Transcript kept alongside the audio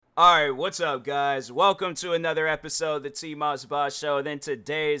Alright, what's up, guys? Welcome to another episode of the T-Moss Boss Show. And in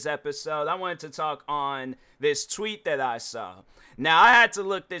today's episode, I wanted to talk on this tweet that I saw. Now, I had to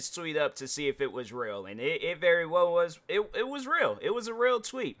look this tweet up to see if it was real, and it very well was. It was real. It was a real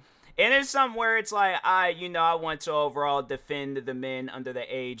tweet. And it's something where it's like, I want to overall defend the men under the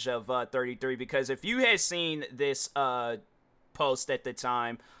age of 33, because if you had seen this post at the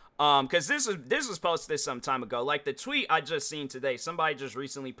time, because this was posted some time ago. Like the tweet I just seen today, somebody just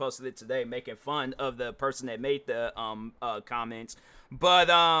recently posted it today, making fun of the person that made the comments.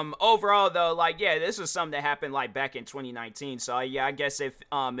 But overall though, like, yeah, this was something that happened like back in 2019. So yeah, I guess if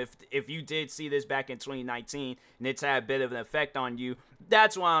you did see this back in 2019 and it's had a bit of an effect on you,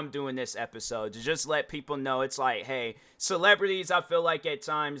 that's why I'm doing this episode, to just let people know it's like, hey, celebrities, I feel like at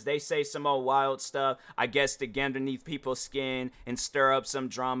times they say some old wild stuff, I guess, to get underneath people's skin and stir up some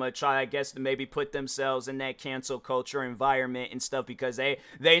drama, try, I guess, to maybe put themselves in that cancel culture environment and stuff, because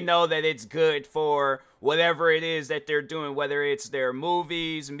they know that it's good for whatever it is that they're doing, whether it's their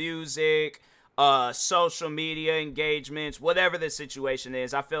movies, music, social media engagements, whatever the situation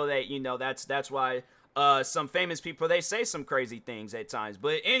is. I feel that, that's why some famous people, they say some crazy things at times.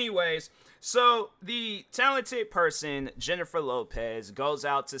 But anyways, so the talented person Jennifer Lopez goes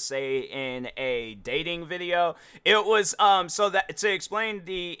out to say in a dating video, it was so that to explain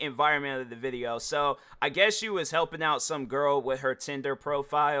the environment of the video. So I guess she was helping out some girl with her Tinder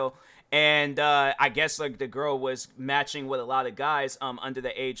profile, and I guess like the girl was matching with a lot of guys under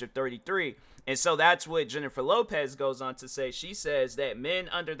the age of 33. And so that's what Jennifer Lopez goes on to say. She says that men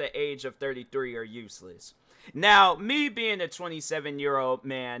under the age of 33 are useless. Now, me being a 27-year-old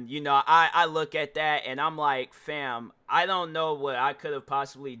man, I look at that and I'm like, fam, I don't know what I could have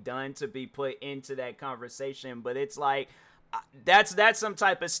possibly done to be put into that conversation, but it's like, that's some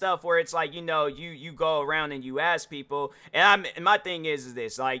type of stuff where it's like, you go around and you ask people, and my thing is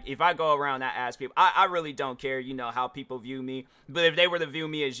this, like, if I go around and I ask people, I really don't care, how people view me, but if they were to view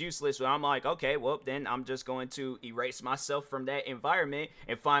me as useless, well, I'm like, okay, well, then I'm just going to erase myself from that environment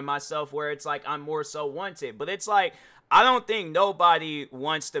and find myself where it's like I'm more so wanted. But it's like, I don't think nobody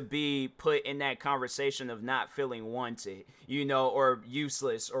wants to be put in that conversation of not feeling wanted, or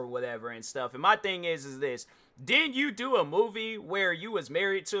useless or whatever and stuff. And my thing is this: didn't you do a movie where you was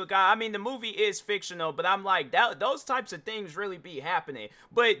married to a guy? I mean, the movie is fictional, but I'm like, those types of things really be happening.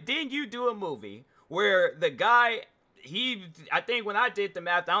 But didn't you do a movie where the guy, I think when I did the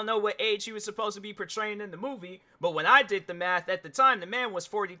math, I don't know what age he was supposed to be portraying in the movie, but when I did the math at the time, the man was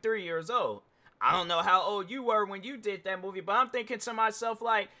 43 years old. I don't know how old you were when you did that movie, but I'm thinking to myself,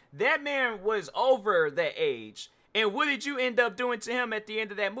 like, that man was over the age. And what did you end up doing to him at the end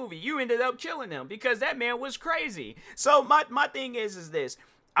of that movie? You ended up killing him because that man was crazy. So my thing is this.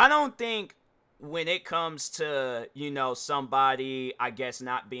 I don't think when it comes to, somebody, I guess,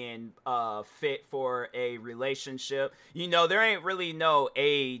 not being fit for a relationship, there ain't really no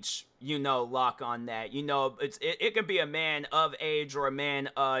age, lock on that. It could be a man of age or a man,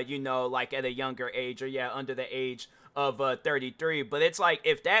 like at a younger age, or under the age of 33. But it's like,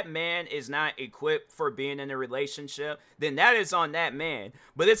 if that man is not equipped for being in a relationship, then that is on that man.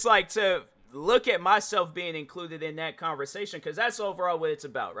 But it's like, to look at myself being included in that conversation, because that's overall what it's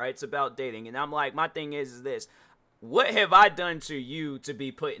about, right? It's about dating. And I'm like, my thing is this: what have I done to you to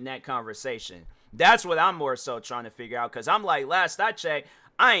be put in that conversation? That's what I'm more so trying to figure out, because I'm like, last I checked,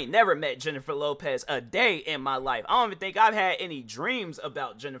 I ain't never met Jennifer Lopez a day in my life. I don't even think I've had any dreams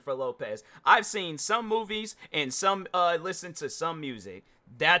about Jennifer Lopez. I've seen some movies and listened to some music.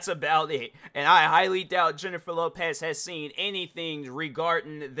 That's about it. And I highly doubt Jennifer Lopez has seen anything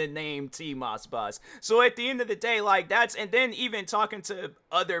regarding the name T-Moss Boss. So at the end of the day, like, and then even talking to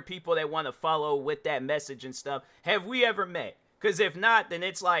other people that want to follow with that message and stuff, have we ever met? Because if not, then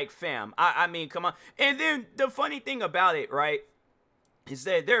it's like, fam, I mean, come on. And then the funny thing about it, right, is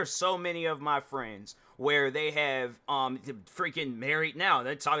that there are so many of my friends where they have freaking married now.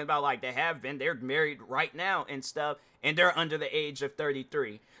 They're talking about like they're married right now and stuff, and they're under the age of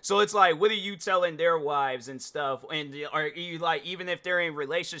 33. So it's like, what are you telling their wives and stuff? And are you like, even if they're in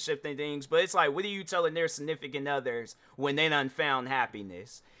relationship and things, but it's like, what are you telling their significant others when they done found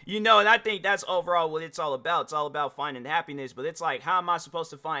happiness? And I think that's overall what it's all about. It's all about finding happiness, but it's like, how am I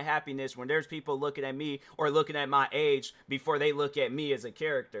supposed to find happiness when there's people looking at me or looking at my age before they look at me as a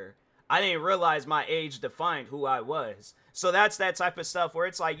character? I didn't realize my age defined who I was. So that's that type of stuff where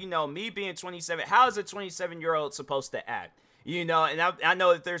it's like, me being 27, how is a 27-year-old supposed to act? You know, and I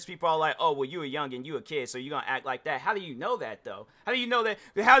know that there's people all like, oh, well, you a young and you a kid, so you're going to act like that. How do you know that, though? How do you know that?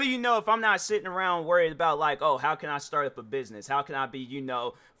 How do you know if I'm not sitting around worried about, like, oh, how can I start up a business? How can I be, you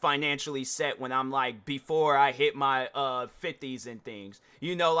know, financially set when I'm, like, before I hit my 50s and things?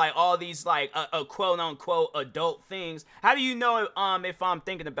 You know, like, all these, like, quote-unquote adult things. How do you know if I'm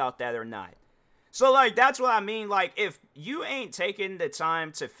thinking about that or not? So, like, that's what I mean. Like, if you ain't taking the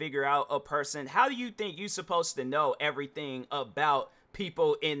time to figure out a person, how do you think you supposed to know everything about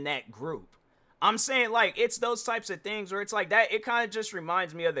people in that group? I'm saying, like, it's those types of things where it's like that. It kind of just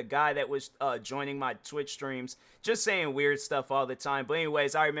reminds me of the guy that was joining my Twitch streams, just saying weird stuff all the time. But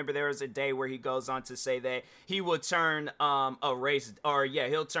anyways, I remember there was a day where he goes on to say that he would turn a race, or yeah,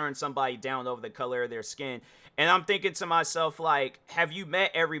 he'll turn somebody down over the color of their skin. And I'm thinking to myself, like, have you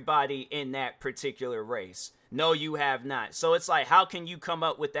met everybody in that particular race? No, you have not. So it's like, how can you come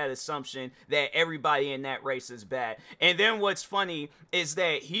up with that assumption that everybody in that race is bad? And then what's funny is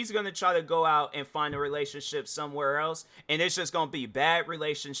that he's going to try to go out and find a relationship somewhere else. And it's just going to be bad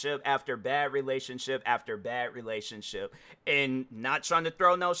relationship after bad relationship after bad relationship. And not trying to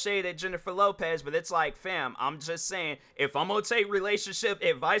throw no shade at Jennifer Lopez, but it's like, fam, I'm just saying, if I'm going to take relationship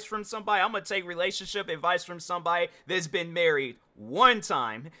advice from somebody, I'm going to take relationship advice from somebody that's been married one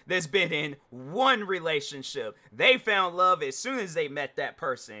time, that's been in one relationship. They found love as soon as they met that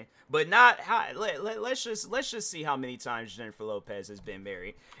person, but not how. Let's just see how many times Jennifer Lopez has been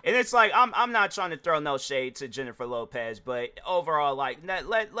married. And it's like, I'm not trying to throw no shade to Jennifer Lopez, but overall, like,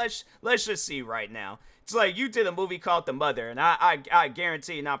 let's just see right now. It's like, you did a movie called The Mother, and I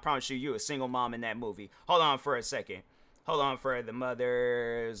guarantee and I promise you a single mom in that movie. Hold on for a second. Hold on for The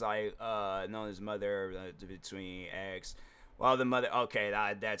Mother is like known as Mother between X. Well, The Mother, okay,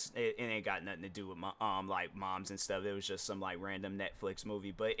 that's it ain't got nothing to do with my like moms and stuff. It was just some like random Netflix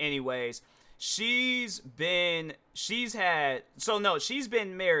movie. But anyways, she's been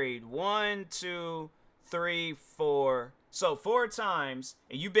married 1, 2, 3, 4. So 4 times,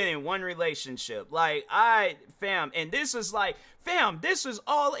 and you've been in one relationship. Like, and this is like, this was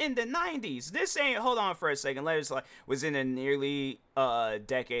all in the 90s. This ain't, hold on for a second. Let's like, was in a nearly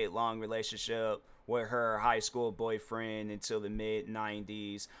decade-long relationship with her high school boyfriend until the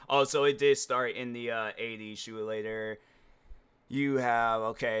mid-90s. Also, it did start in the 80s. She would later... You have,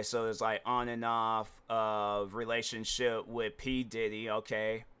 okay, so it's like on and off relationship with P. Diddy,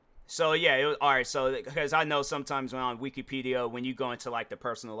 okay. So, yeah, alright, so, because I know sometimes when on Wikipedia, when you go into, like, the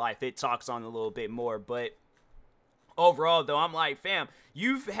personal life, it talks on a little bit more, but overall, though, I'm like, fam,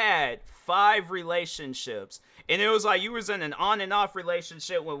 you've had 5 relationships, and it was like you was in an on and off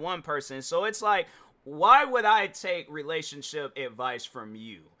relationship with one person, so it's like, why would I take relationship advice from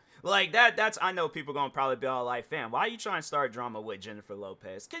you? Like, that's, I know people gonna probably be all like, fam, why are you trying to start drama with Jennifer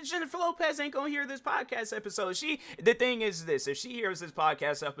Lopez? Because Jennifer Lopez ain't gonna hear this podcast episode. The thing is this, if she hears this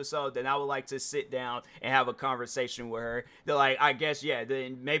podcast episode, then I would like to sit down and have a conversation with her. They're like, I guess, yeah,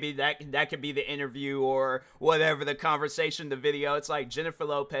 then maybe that could be the interview or whatever, the conversation, the video. It's like Jennifer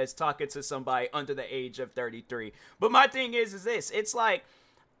Lopez talking to somebody under the age of 33. But my thing is this, it's like,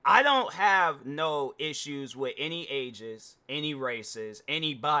 I don't have no issues with any ages, any races,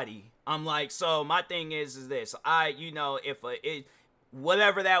 anybody. I'm like, so my thing is this.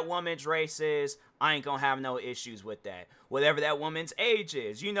 Whatever that woman's race is, I ain't gonna have no issues with that. Whatever that woman's age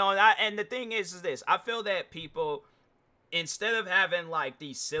is, and the thing is this. I feel that people, instead of having like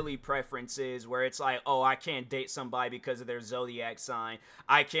these silly preferences where it's like, oh, I can't date somebody because of their zodiac sign,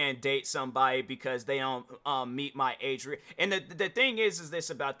 I can't date somebody because they don't meet my age. And the thing is this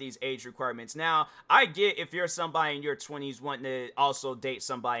about these age requirements. Now, I get if you're somebody in your 20s wanting to also date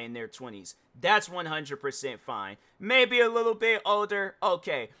somebody in their 20s. That's 100% fine. Maybe a little bit older,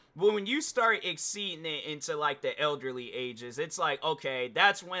 okay. But when you start exceeding it into like the elderly ages, it's like, okay,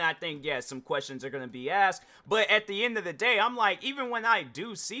 that's when I think, yeah, some questions are going to be asked. But at the end of the day, I'm like, even when I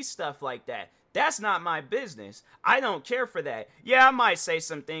do see stuff like that, that's not my business. I don't care for that. Yeah, I might say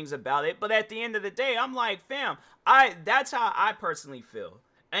some things about it, but at the end of the day, I'm like, fam, that's how I personally feel.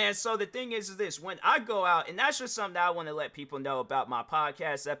 And so the thing is this, when I go out, and that's just something that I want to let people know about my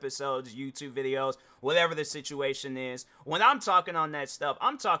podcast episodes, YouTube videos, whatever the situation is. When I'm talking on that stuff,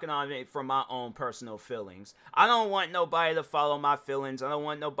 I'm talking on it from my own personal feelings. I don't want nobody to follow my feelings. I don't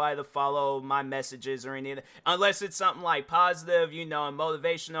want nobody to follow my messages or anything. Unless it's something like positive, and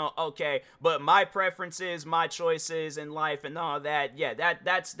motivational, okay. But my preferences, my choices in life and all that, yeah,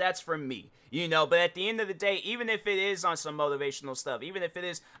 that's from me. But at the end of the day, even if it is on some motivational stuff, even if it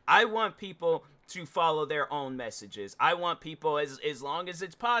is, I want people to follow their own messages. I want people, as long as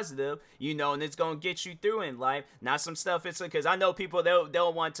it's positive, you know, and it's gonna get you through in life. Not some stuff it's because I know people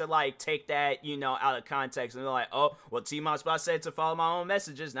they'll want to like take that, you know, out of context, and they're like, oh, well, T-Moss said to follow my own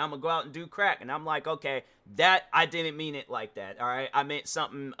messages, now I'm gonna go out and do crack. And I'm like, okay, that I didn't mean it like that. All right, I meant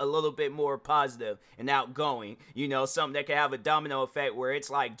something a little bit more positive and outgoing, you know, something that can have a domino effect where it's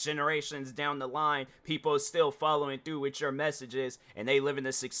like generations down the line, people are still following through with your messages and they living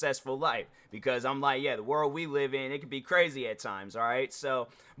a successful life. Because I'm like, yeah, the world we live in, it can be crazy at times. All right, so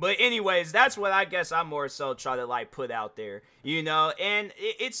but anyways, that's what I guess I more so try to like put out there, you know. And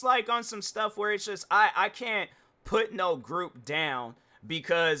it's like on some stuff where it's just I can't put no group down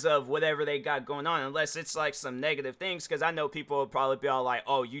because of whatever they got going on, unless it's like some negative things, because I know people will probably be all like,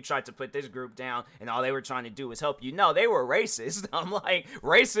 oh, you tried to put this group down and all they were trying to do was help you. No, they were racist. I'm like,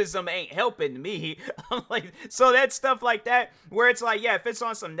 racism ain't helping me. I'm like, so that stuff like that, where it's like, yeah, if it's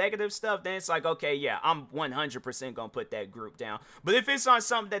on some negative stuff, then it's like, okay, yeah, I'm 100% gonna put that group down. But if it's on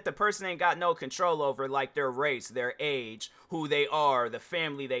something that the person ain't got no control over, like their race, their age, who they are, the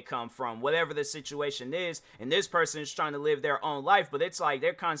family they come from, whatever the situation is, and this person is trying to live their own life, but it's like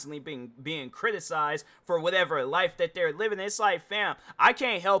they're constantly being criticized for whatever life that they're living. It's like, fam, I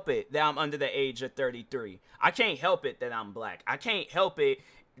can't help it that I'm under the age of 33. I can't help it that I'm black. I can't help it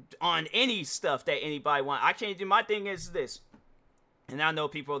on any stuff that anybody wants. I can't do. My thing is this. And I know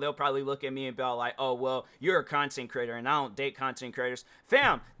people, they'll probably look at me and be all like, oh, well, you're a content creator and I don't date content creators.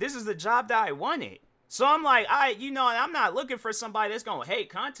 Fam, this is the job that I wanted. So I'm like, I'm not looking for somebody that's going to hate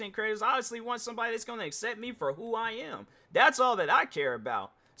content creators. I honestly want somebody that's going to accept me for who I am. That's all that I care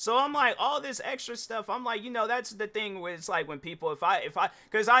about. So I'm like, all this extra stuff, I'm like, you know, that's the thing where it's like when people,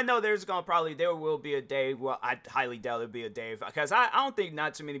 because I know there will be a day, well, I highly doubt there'll be a day, because I don't think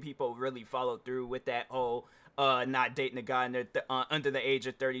not too many people really follow through with that whole, not dating a guy under the age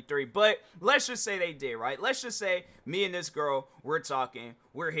of 33. But let's just say they did, right? Let's just say me and this girl, we're talking,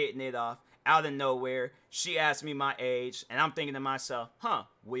 we're hitting it off. Out of nowhere, she asked me my age, and I'm thinking to myself,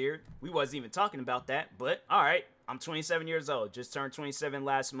 weird. We wasn't even talking about that, but all right, I'm 27 years old, just turned 27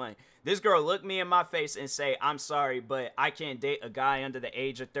 last month. This girl looked me in my face and say, I'm sorry, but I can't date a guy under the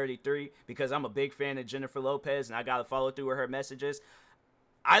age of 33 because I'm a big fan of Jennifer Lopez, and I got to follow through with her messages.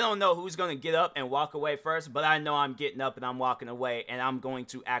 I don't know who's going to get up and walk away first, but I know I'm getting up and I'm walking away, and I'm going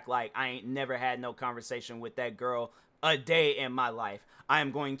to act like I ain't never had no conversation with that girl a day in my life. I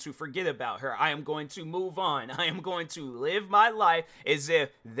am going to forget about her. I am going to move on. I am going to live my life as if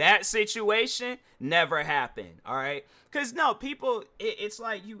that situation never happened. All right? Because no, people, it's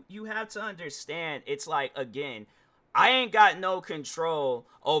like you have to understand. It's like, again, I ain't got no control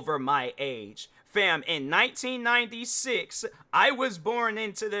over my age. Fam, in 1996, I was born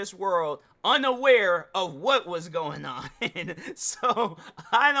into this world unaware of what was going on. So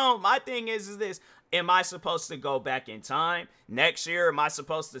my thing is this. Am I supposed to go back in time? Next year, am I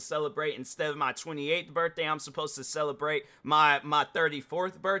supposed to celebrate, instead of my 28th birthday, I'm supposed to celebrate my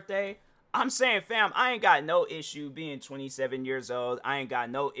 34th birthday? I'm saying, fam, I ain't got no issue being 27 years old. I ain't got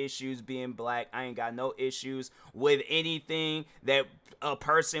no issues being black. I ain't got no issues with anything that a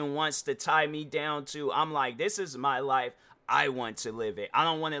person wants to tie me down to. I'm like, this is my life. I want to live it. I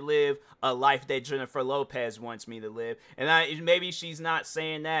don't want to live a life that Jennifer Lopez wants me to live. And maybe she's not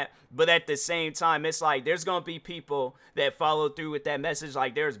saying that, but at the same time, it's like there's going to be people that follow through with that message.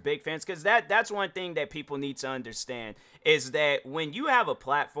 Like there's big fans, because that's one thing that people need to understand is that when you have a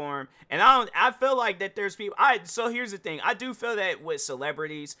platform, and I feel like that there's people, so here's the thing. I do feel that with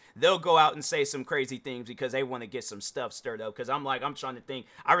celebrities, they'll go out and say some crazy things because they want to get some stuff stirred up. Because I'm trying to think,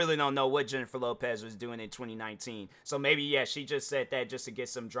 I really don't know what Jennifer Lopez was doing in 2019. So maybe, yeah, she just said that just to get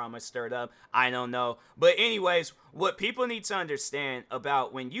some drama stirred up. I don't know. But anyways, what people need to understand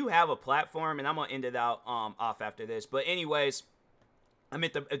about when you have a platform, and I'm going to end it out off after this. But anyways, I'm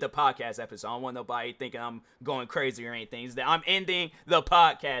at the podcast episode. I don't want nobody thinking I'm going crazy or anything. I'm ending the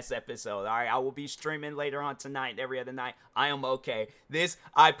podcast episode. All right, I will be streaming later on tonight, every other night. I am okay. This,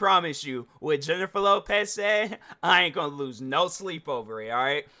 I promise you, what Jennifer Lopez said, I ain't gonna lose no sleep over it. All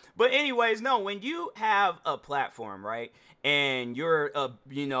right. But anyways, no, when you have a platform, right, and you're a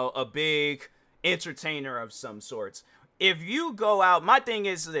big entertainer of some sorts. If you go out, my thing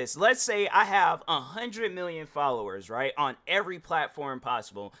is this. Let's say I have 100 million followers, right, on every platform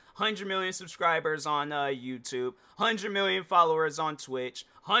possible. 100 million subscribers on YouTube, 100 million followers on Twitch,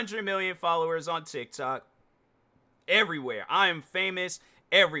 100 million followers on TikTok. Everywhere. I am famous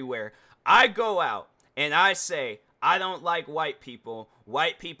everywhere. I go out and I say, I don't like white people.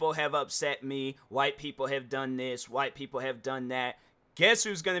 White people have upset me. White people have done this. White people have done that. Guess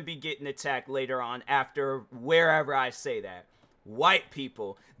who's going to be getting attacked later on after wherever I say that? white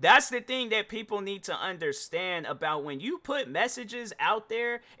people. That's the thing that people need to understand about when you put messages out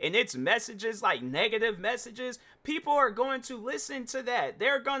there and it's messages like negative messages, people are going to listen to that.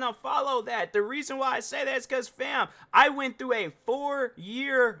 They're going to follow that. The reason why I say that is because, fam, I went through a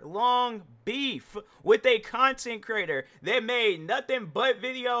 4-year-long beef with a content creator that made nothing but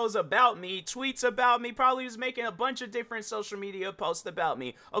videos about me, tweets about me, probably was making a bunch of different social media posts about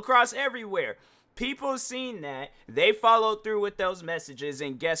me across everywhere. People seen that, they followed through with those messages,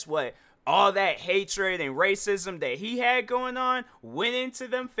 and guess what? All that hatred and racism that he had going on went into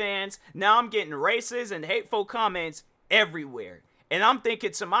them fans. Now I'm getting racist and hateful comments everywhere. And I'm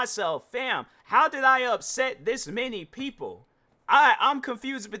thinking to myself, fam, how did I upset this many people? I'm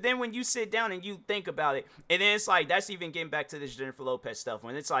confused, but then when you sit down and you think about it, and then it's like, that's even getting back to this Jennifer Lopez stuff,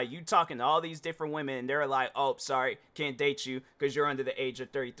 when it's like you talking to all these different women and they're like, oh, sorry, can't date you because you're under the age of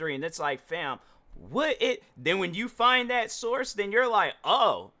 33. And it's like, fam, then when you find that source, then you're like,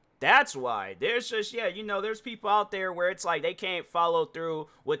 oh, that's why. There's just, yeah, there's people out there where it's like they can't follow through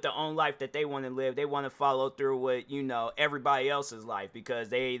with their own life that they want to live. They want to follow through with, everybody else's life because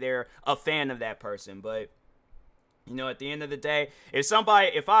they're a fan of that person. But at the end of the day, if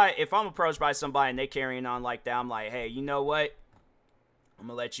I'm approached by somebody and they carrying on like that, I'm like, hey, you know what? I'm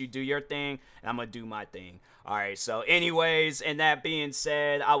going to let you do your thing, and I'm going to do my thing. All right, so anyways, and that being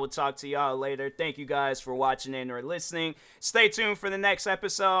said, I will talk to y'all later. Thank you guys for watching and or listening. Stay tuned for the next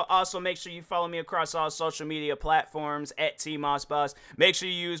episode. Also, make sure you follow me across all social media platforms at TMossBoss. Make sure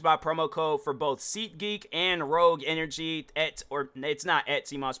you use my promo code for both SeatGeek and Rogue Energy. It's not at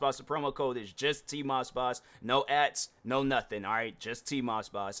TMossBoss. The promo code is just TMossBoss. No ats, no nothing. All right, just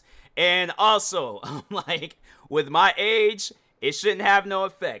TMossBoss. And also, like, with my age, it shouldn't have no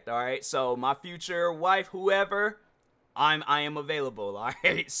effect, all right? So my future wife, whoever, I am available, all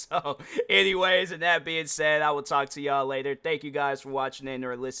right? So anyways, and that being said, I will talk to y'all later. Thank you guys for watching and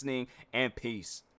or listening, and peace.